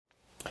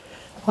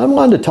I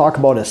wanted to talk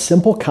about a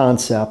simple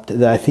concept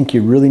that I think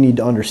you really need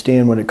to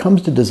understand when it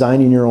comes to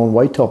designing your own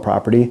whitetail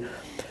property,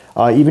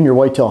 even your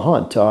whitetail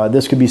hunt.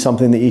 This could be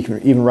something that you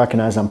can even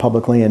recognize on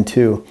public land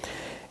too.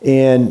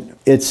 And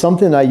it's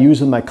something that I use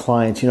with my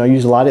clients. You know, I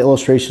use a lot of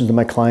illustrations with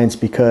my clients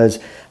because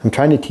I'm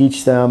trying to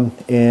teach them,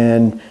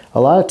 and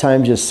a lot of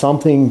times just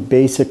something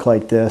basic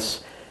like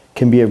this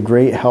can be of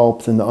great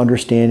help in the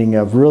understanding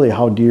of really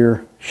how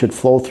deer should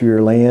flow through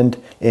your land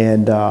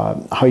and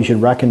how you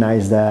should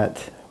recognize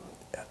that.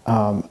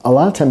 A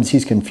lot of times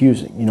he's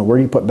confusing. You know, where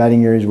do you put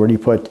bedding areas? Where do you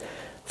put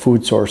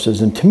food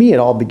sources? And to me, it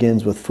all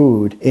begins with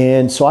food.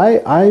 And so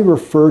I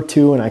refer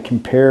to and I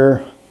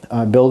compare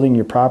building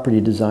your property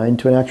design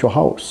to an actual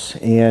house.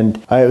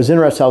 And I was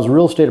interested. I was a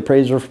real estate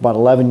appraiser for about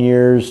 11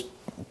 years,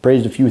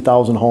 appraised a few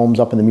thousand homes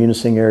up in the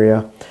Munising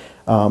area,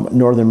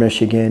 northern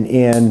Michigan.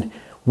 And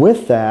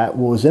with that,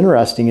 what was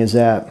interesting is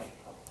that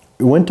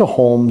we went to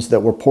homes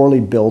that were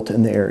poorly built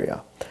in the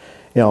area.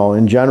 You know,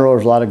 in general,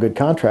 there's a lot of good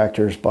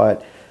contractors,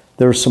 but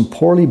there were some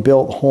poorly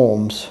built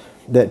homes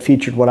that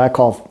featured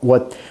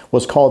what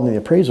was called in the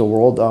appraisal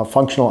world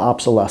functional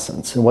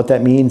obsolescence. And what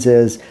that means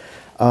is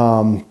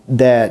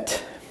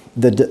that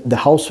the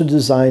house was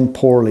designed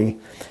poorly,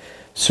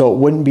 so it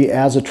wouldn't be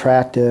as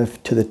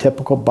attractive to the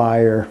typical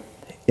buyer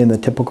in the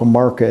typical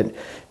market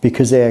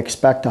because they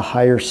expect a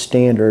higher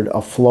standard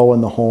of flow in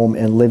the home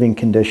and living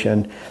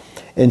condition.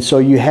 And so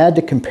you had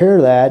to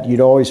compare that. You'd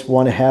always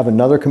want to have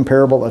another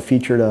comparable that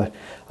featured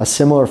a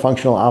similar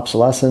functional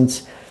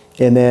obsolescence,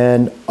 and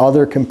then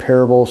other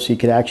comparables so you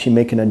could actually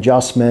make an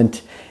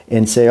adjustment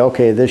and say,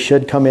 okay, this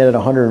should come in at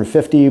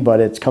 150, but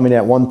it's coming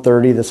at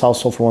 130. This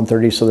house sold for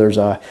 130, so there's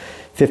a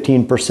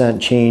 15%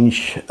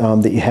 change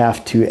that you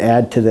have to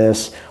add to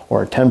this,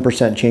 or a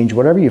 10% change,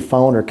 whatever you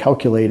found or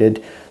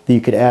calculated that you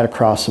could add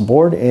across the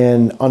board.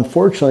 And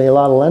unfortunately, a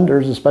lot of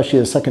lenders, especially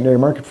the secondary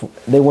market,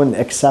 they wouldn't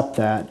accept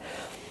that.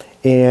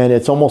 And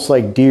it's almost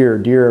like deer.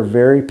 Deer are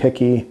very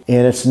picky,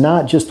 and it's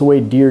not just the way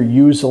deer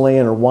use the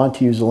land or want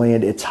to use the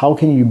land, it's how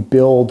can you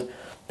build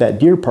that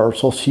deer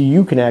parcel so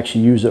you can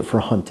actually use it for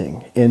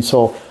hunting. And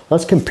so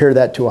let's compare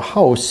that to a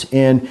house,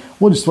 and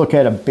we'll just look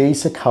at a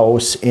basic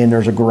house, and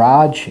there's a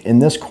garage in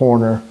this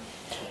corner.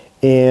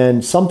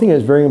 And something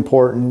that's very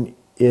important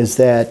is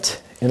that,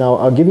 and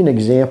I'll give you an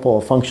example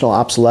of functional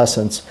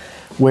obsolescence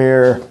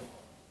where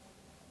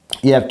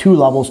you have two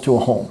levels to a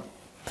home.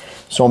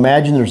 So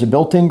imagine there's a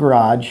built-in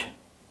garage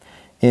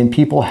and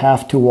people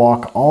have to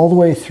walk all the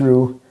way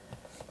through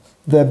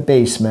the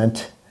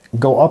basement,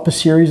 go up a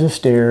series of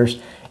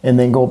stairs, and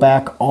then go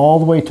back all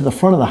the way to the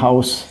front of the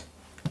house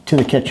to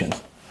the kitchen.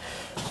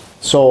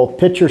 So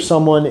picture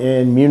someone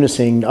in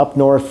Munising up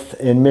north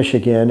in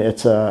Michigan.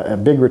 It's a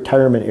big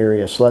retirement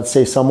area. So let's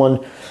say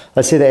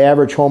the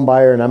average home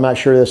buyer, and I'm not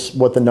sure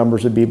what the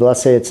numbers would be, but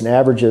let's say it's an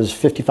average is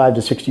 55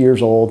 to 60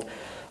 years old.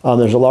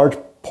 There's a large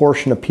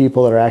portion of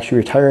people that are actually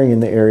retiring in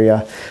the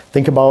area.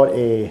 Think about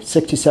a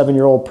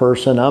 67-year-old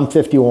person. I'm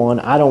 51.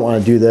 I don't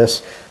want to do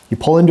this. You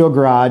pull into a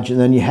garage, and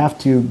then you have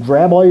to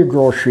grab all your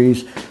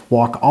groceries,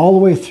 walk all the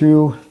way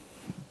through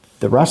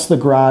the rest of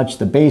the garage,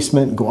 the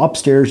basement, go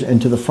upstairs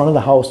into the front of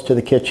the house to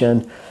the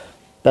kitchen.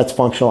 That's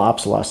functional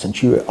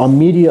obsolescence. You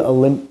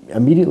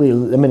immediately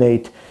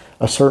eliminate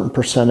a certain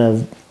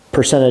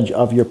percentage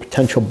of your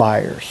potential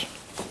buyers.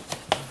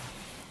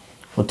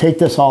 We'll take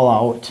this all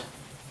out.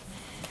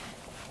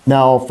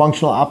 Now,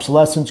 functional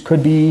obsolescence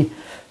could be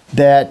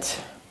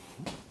that,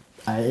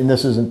 and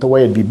this isn't the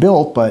way it'd be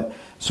built, but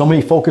so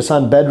many focus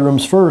on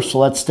bedrooms first. So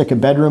let's stick a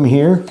bedroom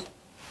here,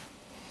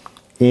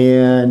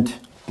 and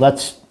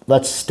let's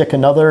stick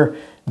another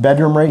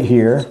bedroom right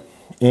here,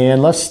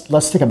 and let's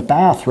stick a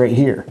bath right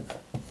here.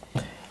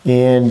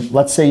 And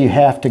let's say you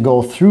have to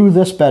go through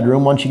this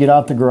bedroom. Once you get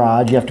out the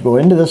garage, you have to go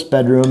into this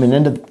bedroom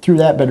and through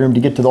that bedroom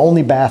to get to the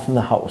only bath in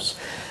the house.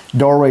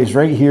 Doorway's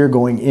right here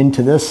going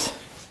into this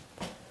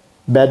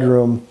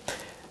bedroom.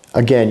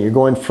 Again, you're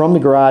going from the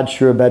garage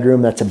through a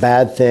bedroom. That's a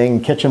bad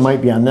thing. Kitchen might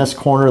be on this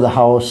corner of the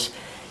house.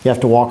 You have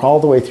to walk all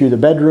the way through the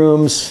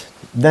bedrooms,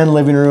 then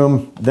living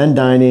room, then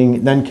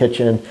dining, then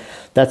kitchen.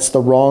 That's the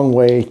wrong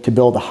way to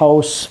build a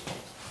house.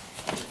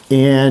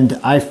 And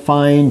I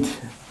find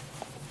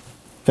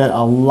that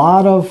a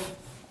lot of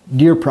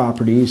deer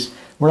properties,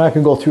 we're not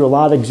going to go through a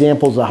lot of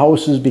examples of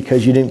houses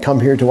because you didn't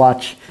come here to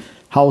watch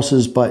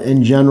houses, but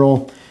in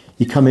general,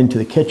 you come into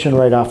the kitchen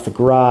right off the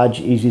garage,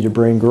 easy to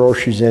bring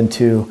groceries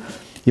into.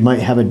 You might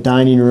have a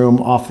dining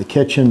room off the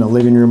kitchen, the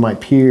living room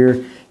might be here.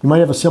 You might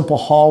have a simple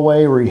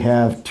hallway where you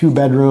have two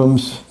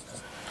bedrooms,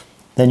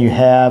 then you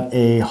have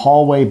a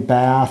hallway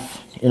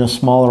bath in a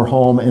smaller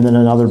home, and then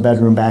another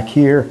bedroom back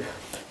here.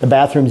 The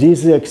bathroom's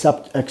easily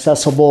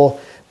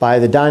accessible by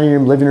the dining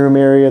room, living room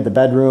area, the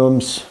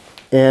bedrooms,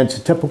 and it's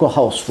a typical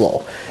house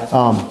flow.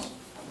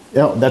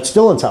 That's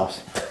Dylan's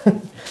house.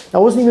 I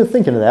wasn't even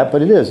thinking of that,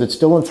 but it is. It's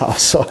Dylan's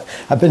house. So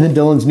I've been in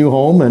Dylan's new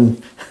home,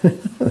 and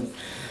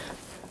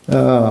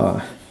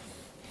does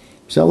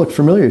that look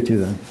familiar to you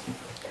then?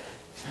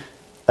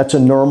 That's a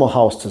normal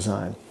house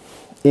design.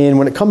 And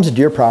when it comes to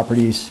deer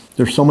properties,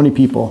 there's so many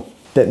people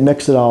that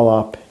mix it all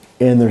up,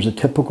 and there's a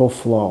typical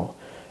flow.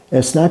 And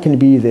it's not going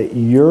to be that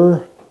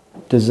your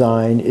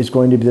design is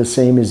going to be the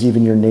same as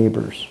even your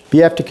neighbors. But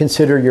you have to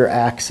consider your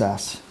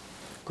access.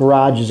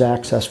 Garage is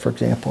access, for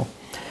example.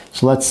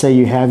 So let's say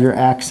you have your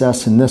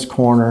access in this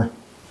corner,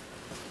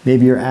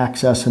 maybe your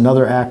access,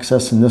 another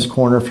access in this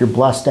corner. If you're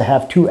blessed to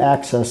have 2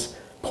 access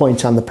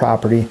points on the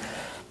property,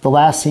 the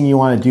last thing you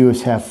want to do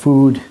is have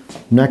food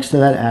next to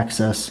that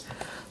access,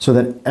 so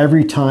that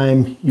every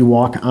time you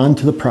walk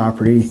onto the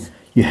property,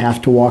 you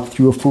have to walk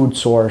through a food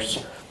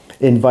source,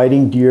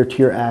 inviting deer to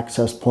your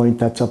access point.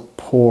 That's a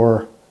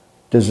poor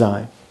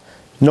design.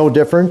 No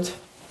different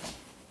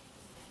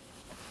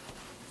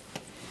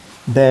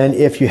than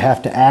if you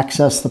have to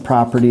access the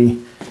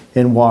property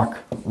and walk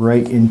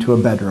right into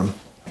a bedroom.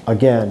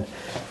 Again,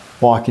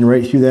 walking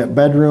right through that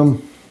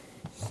bedroom,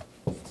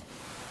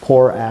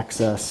 poor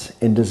access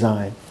in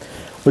design.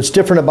 What's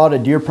different about a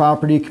deer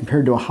property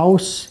compared to a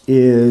house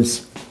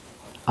is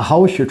a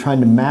house you're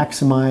trying to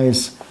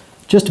maximize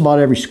just about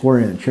every square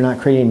inch. You're not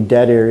creating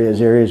dead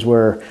areas, areas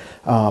where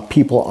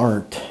people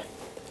aren't.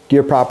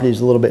 Deer property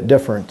is a little bit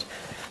different.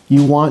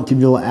 You want to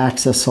be able to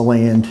access the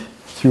land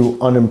through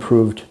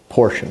unimproved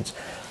portions.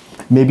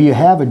 Maybe you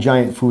have a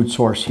giant food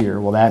source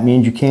here. Well, that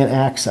means you can't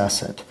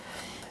access it.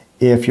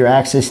 If you're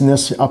accessing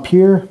this up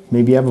here,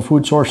 maybe you have a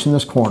food source in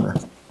this corner.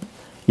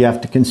 You have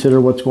to consider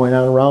what's going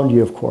on around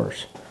you, of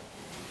course.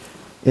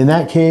 In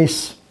that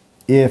case,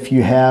 if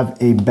you have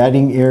a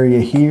bedding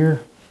area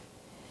here,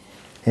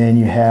 and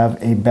you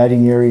have a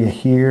bedding area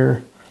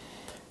here,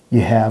 you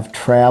have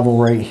travel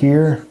right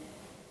here,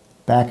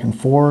 back and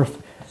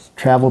forth,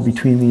 travel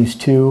between these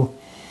two.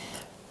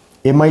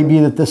 It might be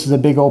that this is a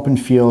big open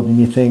field and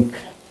you think,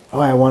 oh,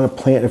 I want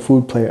to plant a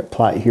food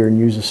plot here and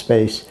use the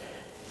space.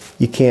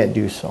 You can't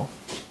do so.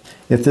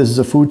 If this is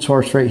a food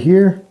source right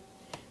here,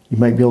 you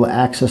might be able to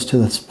access to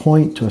this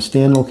point, to a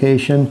stand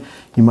location.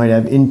 You might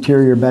have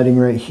interior bedding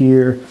right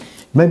here. You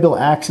might be able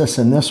to access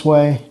in this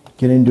way,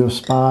 get into a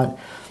spot.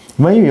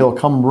 You might be able to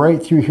come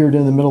right through here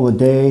during the middle of the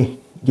day,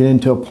 get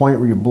into a point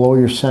where you blow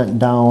your scent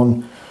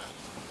down.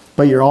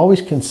 But you're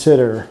always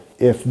consider,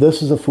 if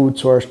this is a food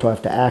source, do I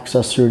have to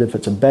access through it? If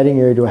it's a bedding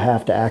area, do I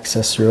have to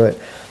access through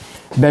it?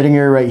 Bedding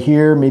area right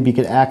here, maybe you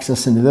could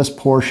access into this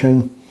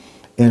portion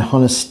and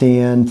hunt a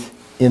stand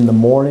in the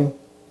morning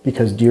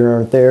because deer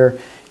aren't there.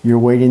 You're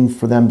waiting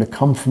for them to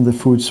come from the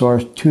food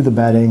source to the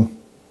bedding,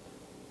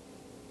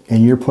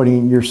 and you're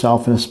putting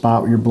yourself in a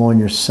spot where you're blowing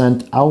your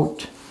scent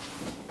out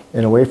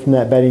and away from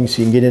that bedding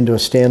so you can get into a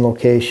stand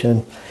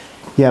location.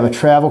 You have a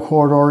travel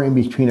corridor in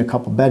between a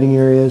couple bedding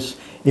areas.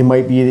 It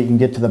might be that you can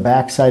get to the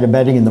back side of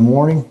bedding in the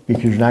morning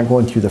because you're not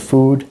going through the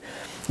food.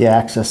 You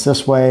access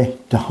this way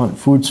to hunt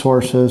food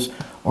sources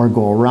or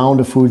go around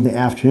a food in the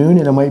afternoon.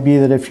 And it might be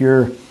that if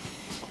you're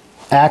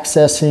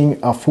accessing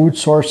a food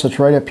source that's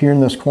right up here in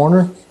this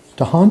corner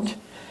to hunt,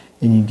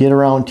 and you get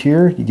around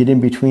here, you get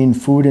in between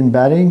food and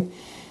bedding,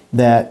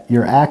 that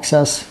your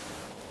access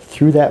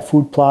through that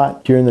food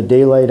plot during the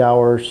daylight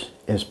hours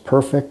is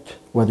perfect,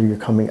 whether you're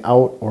coming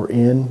out or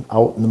in,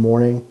 out in the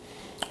morning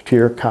to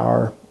your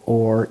car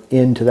or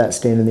into that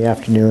stand in the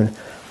afternoon.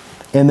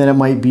 And then it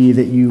might be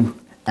that you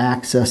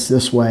access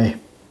this way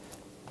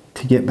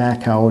to get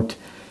back out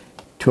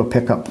to a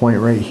pickup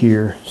point right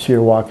here. So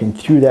you're walking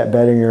through that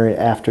bedding area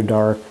after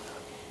dark,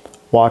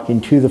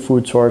 walking to the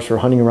food source or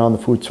hunting around the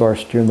food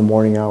source during the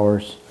morning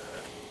hours.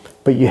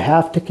 But you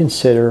have to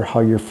consider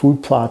how your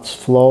food plots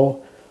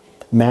flow,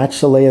 match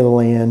the lay of the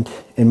land,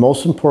 and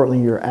most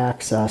importantly, your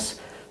access,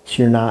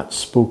 so you're not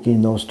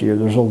spooking those deer.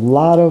 There's a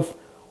lot of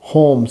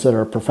homes that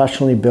are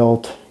professionally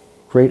built,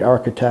 great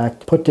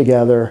architect, put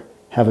together,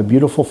 have a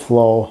beautiful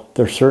flow.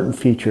 There's certain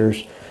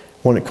features.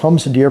 When it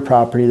comes to deer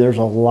property, there's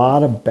a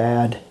lot of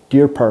bad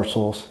deer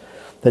parcels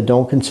that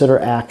don't consider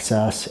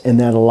access and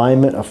that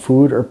alignment of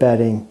food or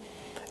bedding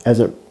as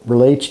it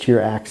relates to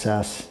your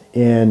access.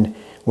 And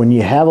when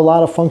you have a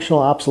lot of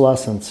functional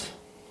obsolescence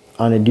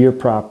on a deer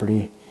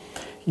property,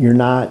 you're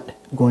not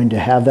going to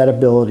have that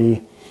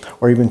ability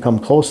or even come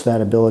close to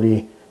that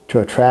ability to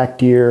attract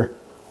deer,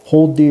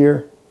 hold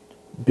deer,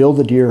 build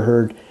a deer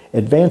herd,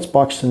 advance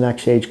bucks to the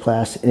next age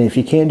class. And if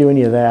you can't do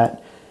any of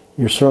that,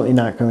 you're certainly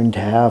not going to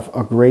have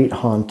a great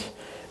hunt.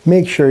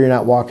 Make sure you're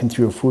not walking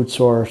through a food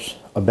source,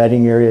 a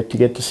bedding area to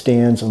get to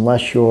stands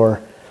unless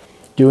you're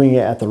doing it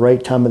at the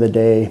right time of the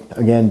day.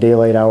 Again,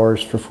 daylight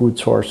hours for food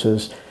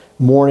sources,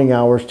 morning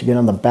hours to get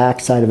on the back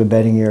side of a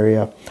bedding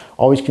area.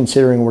 Always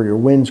considering where your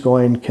wind's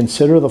going.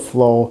 Consider the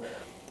flow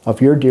of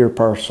your deer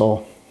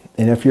parcel.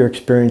 And if you're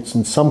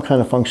experiencing some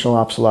kind of functional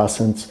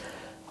obsolescence,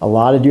 a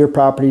lot of deer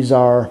properties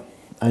are.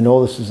 I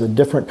know this is a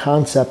different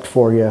concept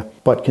for you,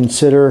 but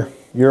consider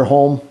your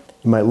home.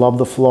 You might love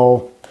the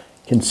flow.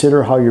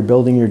 Consider how you're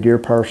building your deer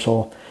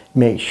parcel.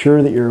 Make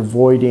sure that you're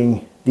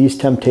avoiding these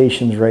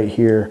temptations right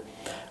here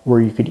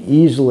where you could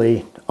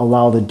easily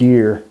allow the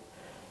deer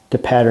to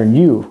pattern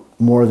you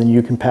more than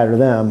you can pattern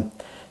them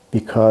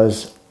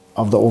because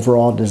of the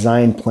overall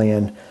design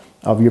plan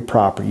of your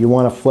property. You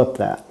want to flip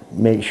that.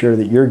 Make sure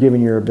that you're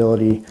giving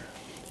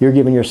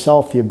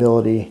yourself the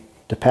ability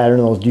to pattern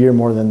those deer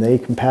more than they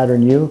can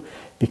pattern you.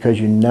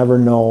 because you never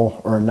know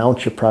or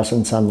announce your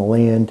presence on the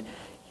land.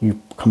 You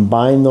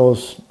combine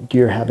those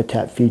deer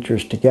habitat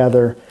features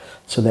together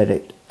so that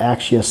it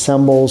actually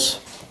assembles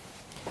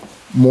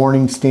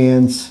morning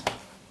stands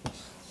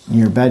in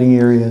your bedding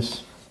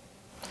areas,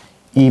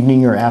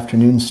 evening or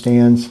afternoon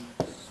stands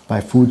by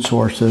food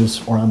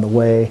sources or on the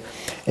way,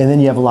 and then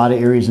you have a lot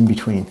of areas in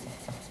between,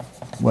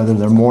 whether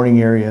they're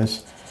morning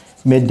areas,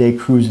 midday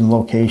cruising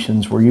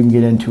locations where you can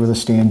get into the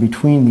stand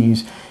between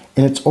these,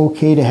 and it's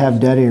okay to have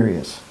dead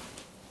areas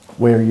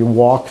where you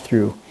walk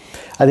through.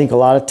 I think a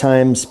lot of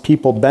times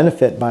people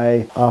benefit by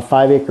a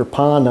 5-acre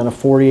pond on a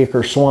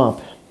 40-acre swamp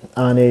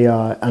on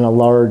a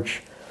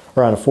large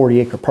or on a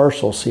 40-acre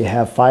parcel. So you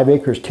have 5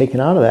 acres taken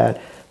out of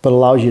that, but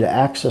allows you to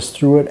access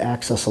through it,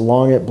 access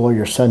along it, blow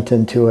your scent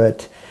into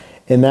it.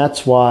 And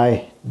that's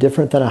why,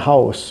 different than a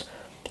house,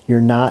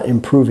 you're not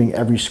improving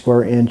every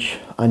square inch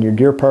on your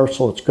deer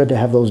parcel. It's good to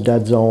have those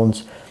dead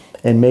zones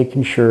and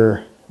making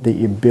sure that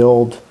you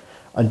build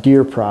a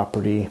deer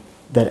property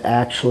that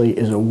actually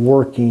is a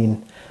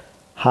working,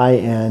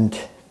 high-end,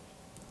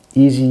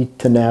 easy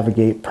to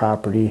navigate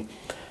property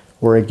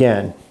where,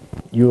 again,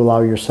 you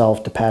allow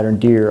yourself to pattern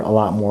deer a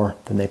lot more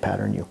than they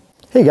pattern you.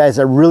 Hey guys,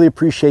 I really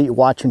appreciate you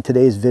watching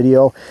today's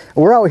video.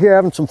 We're out here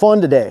having some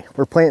fun today.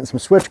 We're planting some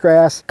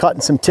switchgrass,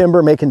 cutting some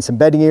timber, making some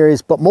bedding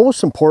areas, but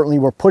most importantly,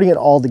 we're putting it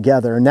all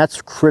together, and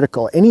that's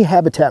critical. Any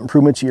habitat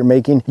improvements that you're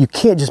making, you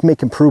can't just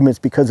make improvements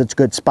because it's a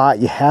good spot.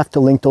 You have to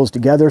link those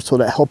together so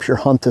that helps your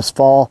hunt this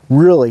fall.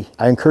 Really,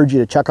 I encourage you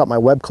to check out my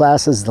web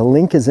classes. The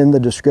link is in the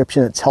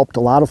description. It's helped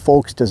a lot of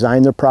folks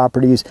design their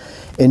properties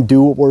and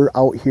do what we're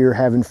out here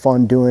having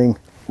fun doing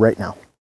right now.